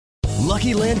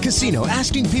Lucky Land Casino,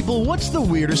 asking people, what's the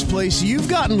weirdest place you've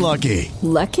gotten lucky?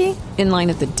 Lucky? In line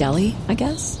at the deli, I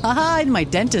guess? Aha, in my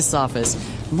dentist's office.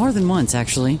 More than once,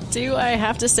 actually. Do I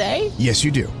have to say? Yes,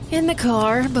 you do. In the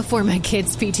car before my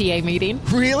kids' PTA meeting.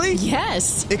 Really?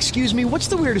 Yes. Excuse me, what's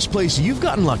the weirdest place you've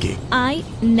gotten lucky? I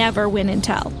never win and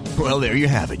tell. Well, there you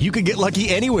have it. You can get lucky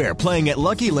anywhere, playing at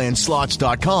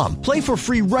LuckyLandSlots.com. Play for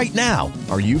free right now.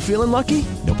 Are you feeling lucky?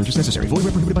 No purchase necessary. Void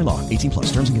where prohibited by law. 18 plus.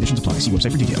 Terms and conditions apply. See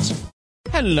website for details.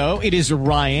 Hello, it is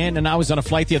Ryan, and I was on a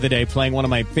flight the other day playing one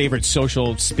of my favorite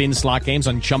social spin slot games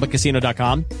on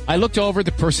ChumbaCasino.com. I looked over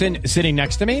the person sitting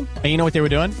next to me, and you know what they were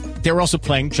doing? They were also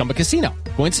playing Chumba Casino.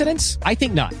 Coincidence? I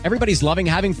think not. Everybody's loving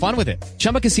having fun with it.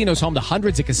 Chumba Casino is home to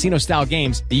hundreds of casino-style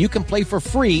games that you can play for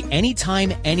free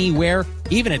anytime, anywhere,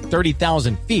 even at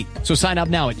 30,000 feet. So sign up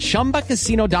now at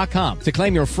ChumbaCasino.com to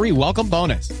claim your free welcome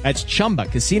bonus. That's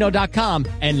ChumbaCasino.com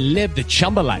and live the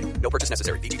Chumba life. No purchase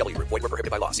necessary. VGW. Void where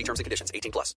prohibited by law. See terms and conditions.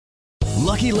 18 plus.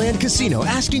 Lucky Land Casino,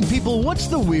 asking people, what's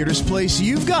the weirdest place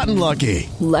you've gotten lucky?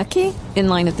 Lucky? In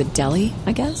line at the deli,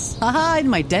 I guess? Aha, in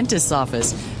my dentist's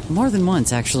office. More than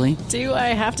once, actually. Do I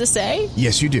have to say?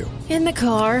 Yes, you do. In the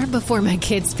car before my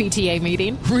kids' PTA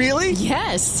meeting. Really?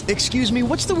 Yes. Excuse me,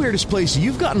 what's the weirdest place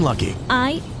you've gotten lucky?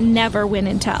 I never win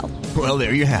and tell. Well,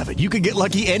 there you have it. You can get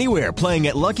lucky anywhere, playing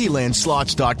at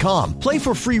LuckyLandSlots.com. Play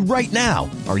for free right now.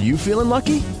 Are you feeling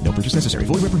lucky? No purchase necessary.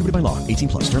 Void where prohibited by law. 18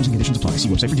 plus. Terms and conditions apply. See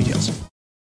website for details.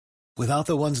 Without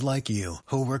the ones like you,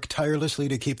 who work tirelessly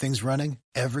to keep things running,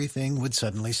 everything would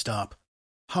suddenly stop.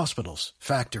 Hospitals,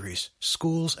 factories,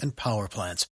 schools, and power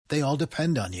plants, they all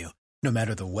depend on you. No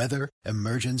matter the weather,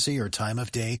 emergency, or time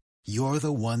of day, you're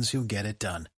the ones who get it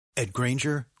done. At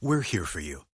Grainger, we're here for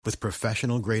you with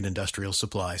professional-grade industrial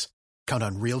supplies. Count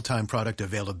on real-time product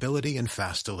availability and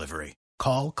fast delivery.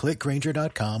 Call, click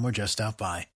Grainger.com, or just stop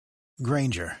by.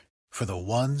 Grainger, for the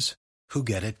ones who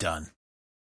get it done.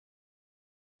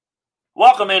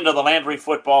 Welcome into the Landry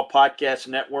Football Podcast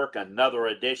Network, another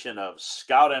edition of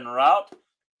Scout en Route.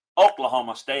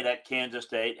 Oklahoma State at Kansas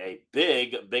State, a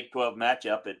big Big 12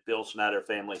 matchup at Bill Snyder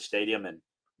Family Stadium in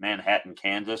Manhattan,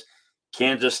 Kansas.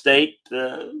 Kansas State,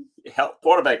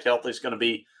 quarterback health is going to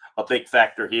be a big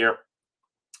factor here.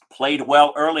 Played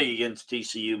well early against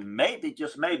TCU. Maybe,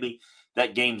 just maybe,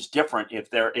 that game's different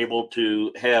if they're able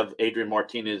to have Adrian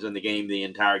Martinez in the game the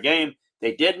entire game.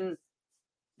 They didn't.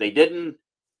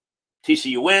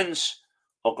 TCU wins.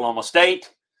 Oklahoma State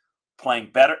playing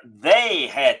better. They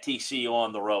had TCU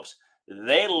on the ropes.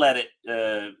 They let it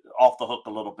off the hook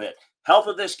a little bit. Health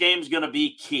of this game is going to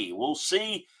be key. We'll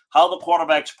see how the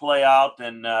quarterbacks play out,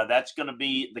 and that's going to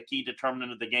be the key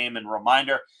determinant of the game. And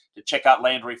reminder to check out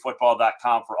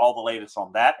LandryFootball.com for all the latest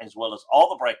on that, as well as all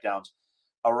the breakdowns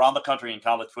around the country in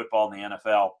college football and the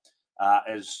NFL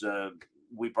as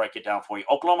we break it down for you.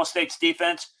 Oklahoma State's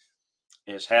defense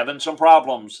is having some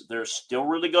problems. They're still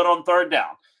really good on third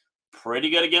down. Pretty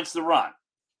good against the run.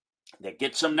 They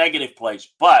get some negative plays,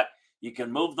 but you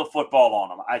can move the football on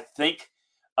them. I think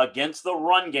against the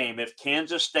run game, if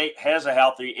Kansas State has a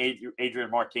healthy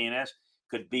Adrian Martinez,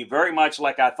 could be very much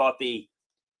like I thought the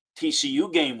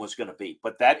TCU game was going to be.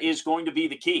 But that is going to be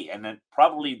the key, and then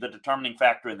probably the determining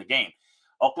factor in the game.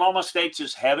 Oklahoma State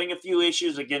is having a few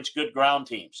issues against good ground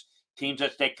teams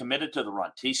that stay committed to the run.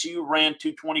 TCU ran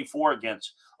 224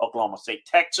 against Oklahoma State.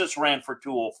 Texas ran for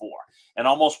 204 and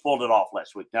almost pulled it off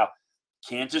last week. Now,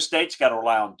 Kansas State's got to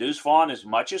rely on Deuce Vaughn as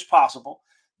much as possible.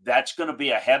 That's going to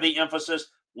be a heavy emphasis.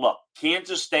 Look,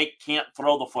 Kansas State can't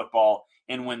throw the football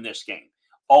and win this game.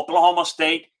 Oklahoma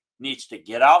State needs to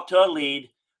get out to a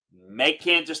lead, make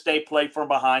Kansas State play from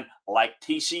behind like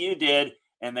TCU did,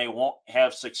 and they won't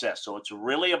have success. So it's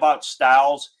really about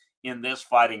styles in this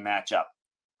fighting matchup.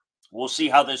 We'll see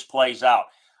how this plays out.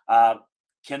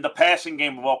 Can the passing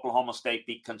game of Oklahoma State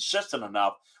be consistent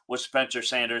enough with Spencer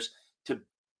Sanders to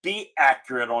be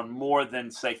accurate on more than,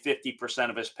 say, 50%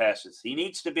 of his passes? He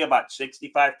needs to be about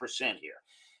 65% here.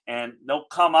 And they'll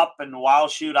come up in wild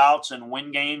shootouts and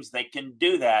win games. They can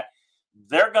do that.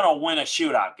 They're going to win a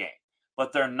shootout game,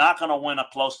 but they're not going to win a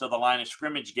close to the line of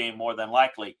scrimmage game more than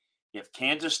likely. If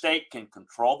Kansas State can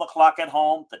control the clock at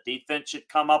home, the defense should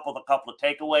come up with a couple of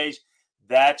takeaways.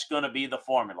 That's going to be the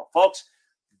formula. Folks,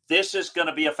 this is going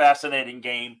to be a fascinating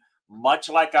game, much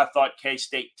like I thought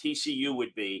K-State TCU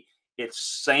would be. It's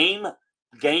same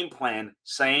game plan,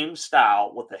 same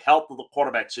style with the health of the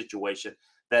quarterback situation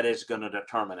that is going to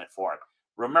determine it for it.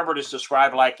 Remember to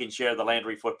subscribe, like, and share the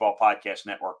Landry Football Podcast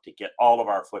Network to get all of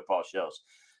our football shows.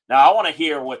 Now, I want to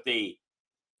hear what the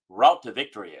route to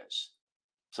victory is.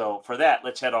 So for that,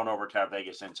 let's head on over to our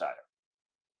Vegas Insider.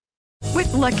 With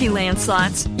With Lucky Land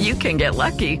Slots, you can get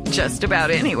lucky just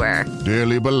about anywhere.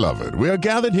 Dearly beloved, we are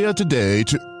gathered here today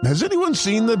to... Has anyone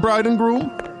seen the bride and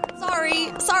groom?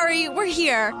 Sorry, we're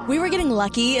here. We were getting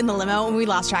lucky in the limo and we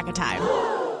lost track of time.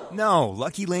 No,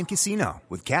 Lucky Land Casino,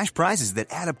 with cash prizes that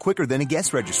add up quicker than a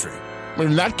guest registry.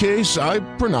 In that case, I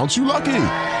pronounce you lucky.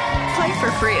 Play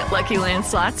for free at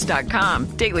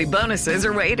LuckyLandSlots.com. Daily bonuses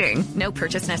are waiting. No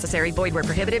purchase necessary. Void where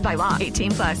prohibited by law.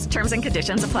 18+. Terms and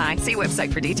conditions apply. See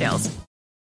website for details.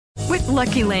 With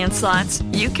Lucky Land Slots,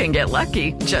 you can get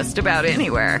lucky just about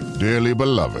anywhere. Dearly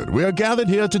beloved, we are gathered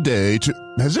here today to...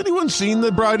 Has anyone seen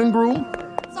the bride and groom?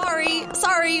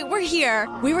 Sorry, we're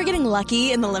here. We were getting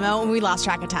lucky in the limo and we lost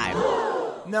track of time.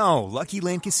 No, Lucky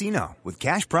Land Casino, with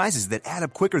cash prizes that add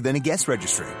up quicker than a guest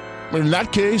registry. In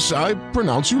that case, I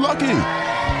pronounce you lucky.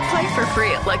 Play for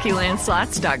free at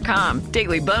LuckyLandSlots.com.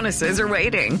 Daily bonuses are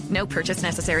waiting. No purchase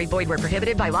necessary. Void where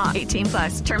prohibited by law.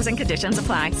 18+. Terms and conditions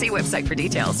apply. See website for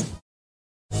details.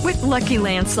 With Lucky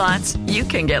Land Slots, you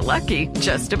can get lucky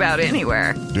just about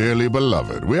anywhere. Dearly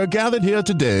beloved, we are gathered here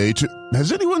today to...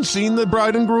 Has anyone seen the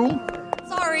bride and groom?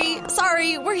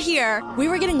 Sorry, we're here. We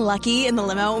were getting lucky in the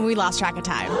limo and we lost track of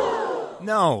time.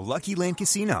 No, Lucky Land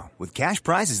Casino, with cash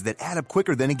prizes that add up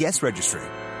quicker than a guest registry.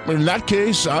 In that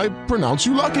case, I pronounce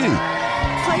you lucky.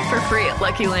 Play for free at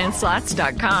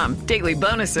LuckyLandSlots.com. Daily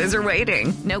bonuses are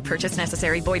waiting. No purchase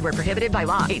necessary. Void where prohibited by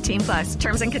law. 18+.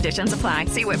 Terms and conditions apply.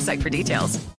 See website for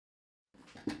details.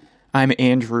 I'm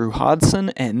Andrew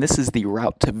Hodson, and this is the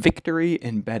route to victory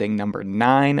in betting number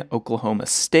 9, Oklahoma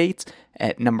State,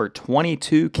 at number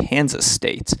 22, Kansas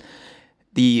State.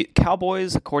 The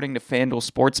Cowboys, according to FanDuel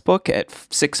Sportsbook, at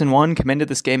 6-1, come into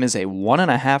this game as a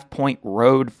 1.5-point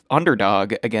road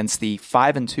underdog against the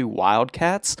 5-2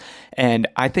 Wildcats, and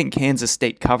I think Kansas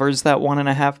State covers that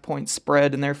 1.5-point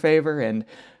spread in their favor, and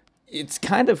it's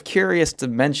kind of curious to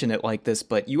mention it like this,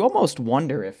 but you almost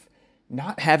wonder if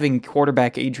not having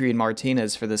quarterback Adrian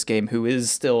Martinez for this game, who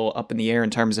is still up in the air in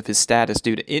terms of his status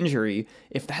due to injury,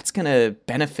 if that's going to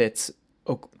benefit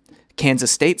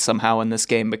Kansas State somehow in this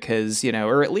game, because,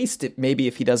 or at least maybe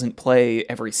if he doesn't play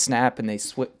every snap and they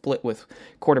split with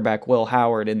quarterback Will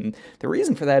Howard. And the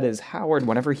reason for that is Howard,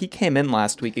 whenever he came in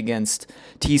last week against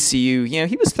TCU,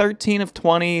 he was 13 of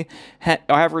 20,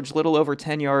 averaged little over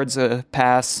 10 yards a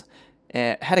pass,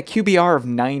 had a QBR of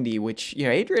 90, which,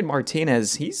 Adrian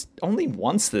Martinez, he's only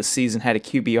once this season had a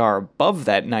QBR above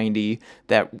that 90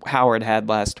 that Howard had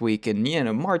last week. And,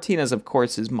 Martinez, of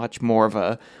course, is much more of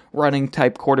a running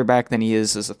type quarterback than he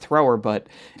is as a thrower. But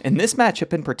in this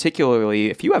matchup in particularly,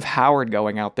 if you have Howard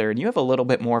going out there and you have a little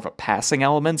bit more of a passing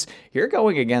element, you're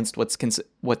going against what's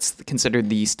considered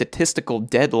the statistical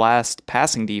dead last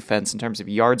passing defense in terms of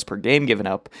yards per game given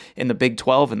up in the Big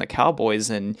 12 and the Cowboys.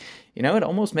 And, it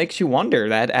almost makes you wonder.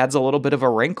 That adds a little bit of a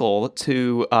wrinkle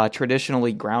to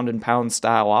traditionally ground and pound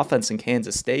style offense in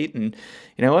Kansas State. And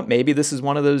you know what? Maybe this is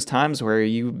one of those times where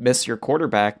you miss your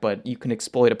quarterback, but you can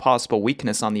exploit a possible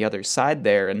weakness on the other side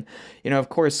there. And, of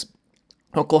course,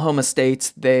 Oklahoma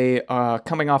State, they are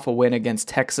coming off a win against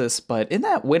Texas, but in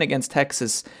that win against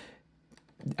Texas,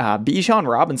 Bijan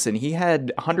Robinson, he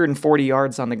had 140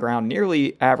 yards on the ground,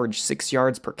 nearly averaged 6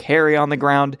 yards per carry on the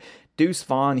ground. Deuce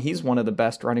Vaughn, he's one of the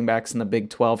best running backs in the Big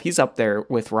 12. He's up there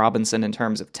with Robinson in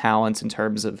terms of talent, in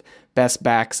terms of best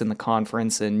backs in the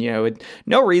conference. And,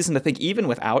 no reason to think, even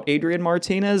without Adrian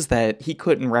Martinez, that he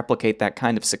couldn't replicate that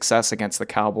kind of success against the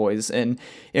Cowboys. And,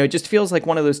 it just feels like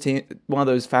one of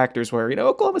those factors where,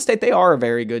 Oklahoma State, they are a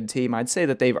very good team. I'd say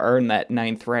that they've earned that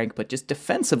 9th rank, but just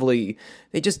defensively,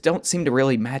 they just don't seem to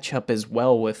really match up as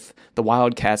well with the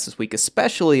Wildcats this week,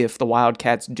 especially if the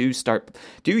Wildcats do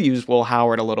use Will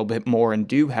Howard a little bit more and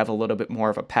do have a little bit more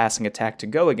of a passing attack to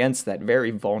go against that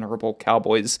very vulnerable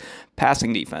Cowboys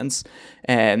passing defense.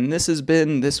 And this has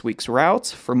been this week's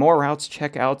Routes. For more routes,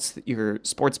 check out your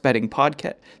sports betting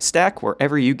podcast stack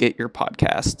wherever you get your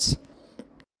podcasts.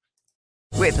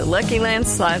 With the Lucky Land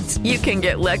Slots, you can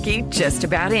get lucky just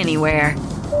about anywhere.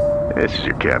 This is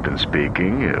your captain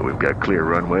speaking. We've got clear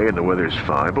runway and the weather's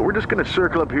fine, but we're just going to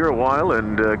circle up here a while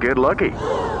and get lucky.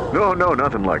 No,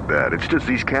 nothing like that. It's just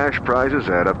these cash prizes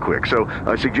add up quick. So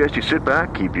I suggest you sit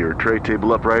back, keep your tray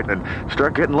table upright, and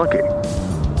start getting lucky.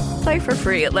 Play for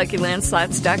free at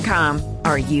LuckyLandSlots.com.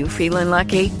 Are you feeling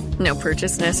lucky? No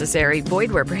purchase necessary.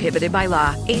 Void where prohibited by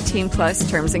law. 18+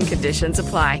 terms and conditions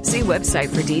apply. See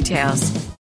website for details.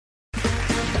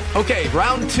 Okay,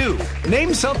 round 2.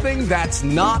 Name something that's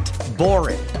not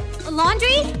boring. A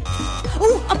laundry?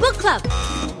 Ooh, a book club.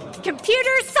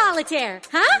 Computer solitaire,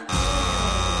 huh?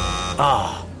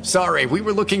 Ah, sorry, we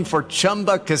were looking for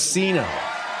Chumba Casino.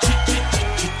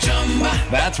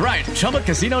 That's right.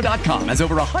 ChumbaCasino.com has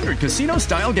over 100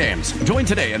 casino-style games. Join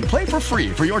today and play for free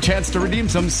for your chance to redeem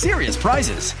some serious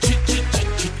prizes.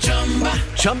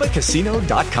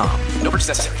 ChumbaCasino.com. No purchase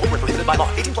necessary. Void where prohibited by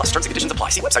law. 18 plus. Terms and conditions apply.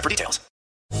 See website for details.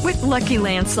 With Lucky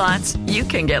Land Slots, you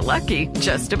can get lucky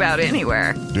just about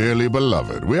anywhere. Dearly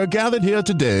beloved, we are gathered here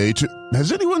today to...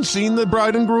 Has anyone seen the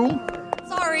bride and groom?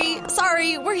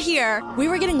 Sorry, we're here. We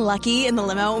were getting lucky in the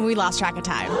limo and we lost track of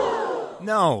time.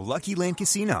 No, Lucky Land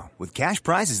Casino, with cash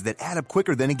prizes that add up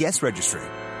quicker than a guest registry.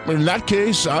 In that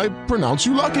case, I pronounce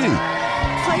you lucky.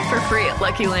 Play for free at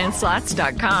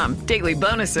LuckyLandSlots.com. Daily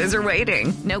bonuses are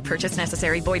waiting. No purchase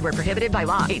necessary. Void where prohibited by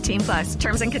law. 18 plus.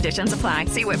 Terms and conditions apply.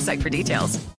 See website for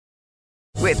details.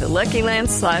 With the Lucky Land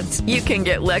Slots, you can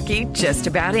get lucky just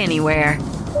about anywhere.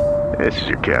 This is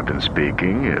your captain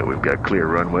speaking. We've got clear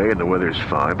runway and the weather's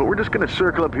fine, but we're just going to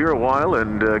circle up here a while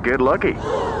and get lucky.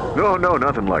 No,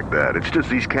 nothing like that. It's just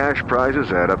these cash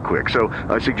prizes add up quick. So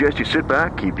I suggest you sit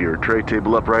back, keep your tray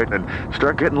table upright, and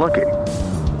start getting lucky.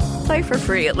 Play for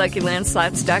free at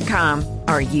LuckyLandSlots.com.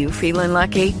 Are you feeling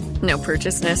lucky? No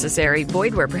purchase necessary.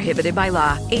 Void where prohibited by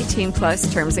law. 18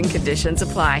 plus terms and conditions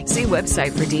apply. See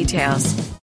website for details.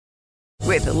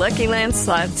 With the Lucky Land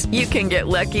Slots, you can get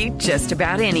lucky just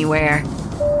about anywhere.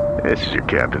 This is your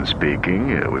captain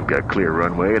speaking. We've got clear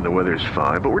runway and the weather's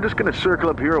fine, but we're just going to circle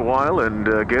up here a while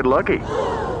and get lucky.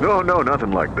 No,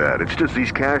 nothing like that. It's just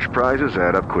these cash prizes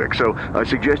add up quick. So I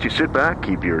suggest you sit back,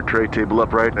 keep your tray table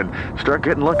upright, and start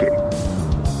getting lucky.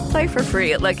 Play for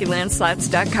free at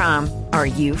LuckyLandSlots.com. Are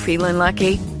you feeling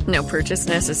lucky? No purchase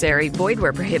necessary. Void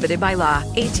where prohibited by law.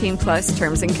 18 plus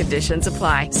terms and conditions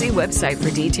apply. See website for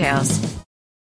details.